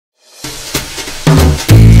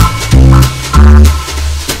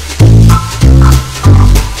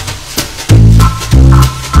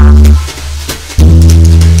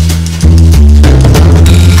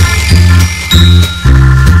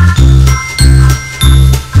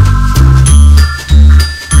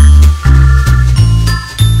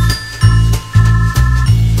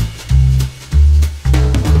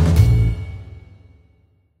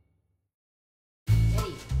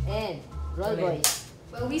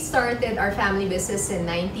started our family business in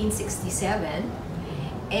 1967,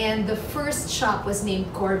 and the first shop was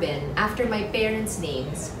named Corbin after my parents'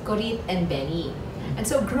 names, Corit and Benny. And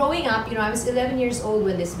so growing up, I was 11 years old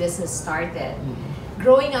when this business started.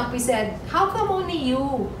 Growing up, we said, how come only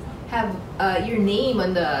you have your name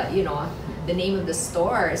on the, the name of the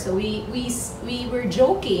store? So we were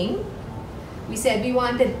joking. We said we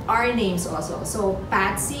wanted our names also. So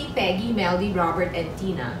Patsy, Peggy, Melody, Robert, and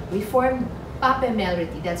Tina. We formed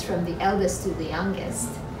Papemelroti. That's from the eldest to the youngest.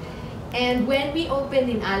 And when we opened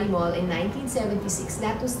in Ali Mall in 1976,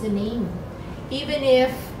 that was the name. Even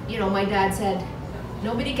if, my dad said,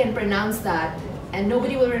 nobody can pronounce that and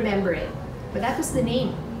nobody will remember it. But that was the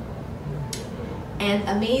name. And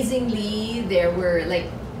amazingly, there were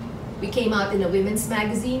we came out in a women's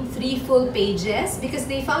magazine, 3 full pages, because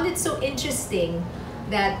they found it so interesting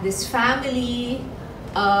that this family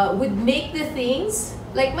would make the things.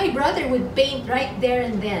 Like my brother would paint right there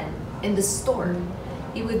and then in the store.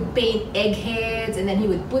 He would paint eggheads and then he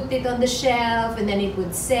would put it on the shelf and then it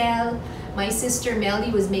would sell. My sister Melly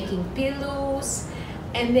was making pillows.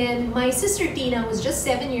 And then my sister Tina was just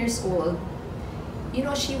 7 years old.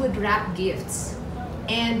 She would wrap gifts.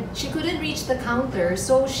 And she couldn't reach the counter,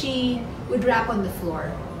 so she would wrap on the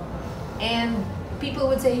floor. And people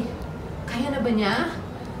would say, kaya na ba niya?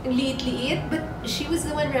 Ang liit-liit, but she was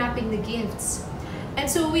the one wrapping the gifts. And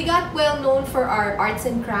so we got well known for our arts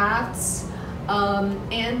and crafts.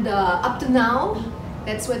 And up to now,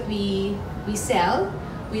 that's what we sell.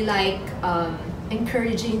 We like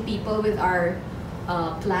encouraging people with our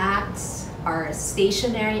plaques, our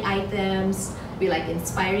stationery items. We like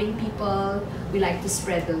inspiring people. We like to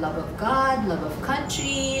spread the love of God, love of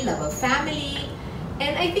country, love of family.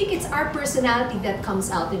 And I think it's our personality that comes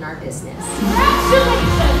out in our business.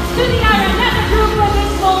 Congratulations to the Araneta group for this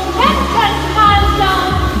momentous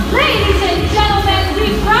milestone. Ladies and gentlemen, we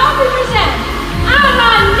proudly present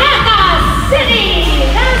Araneta City,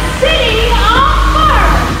 the city of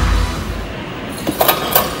birth.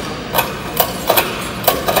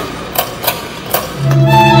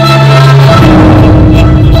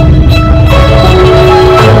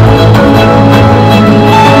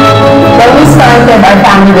 Our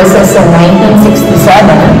family business in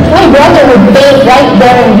 1967, my brother would paint right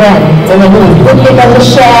there and then. And then he would put it on the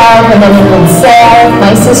shelf and then he would sell.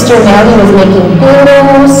 My sister Melly was making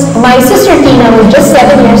pillows. My sister Tina was just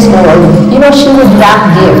 7 years old. She would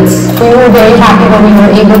wrap gifts. We were very happy when we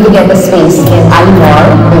were able to get a space in Ali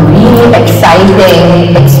Mall. The really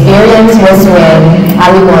exciting experience was when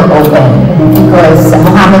Ali Mall opened, because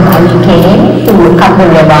Muhammad Ali came to cut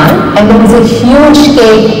the ribbon, and there was a huge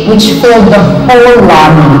cake which filled the whole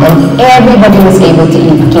lobby, and everybody was able to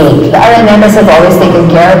eat cake. The Aranetas have always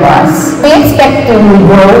taken care of us. We expect to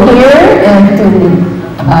grow here and to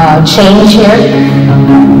change here.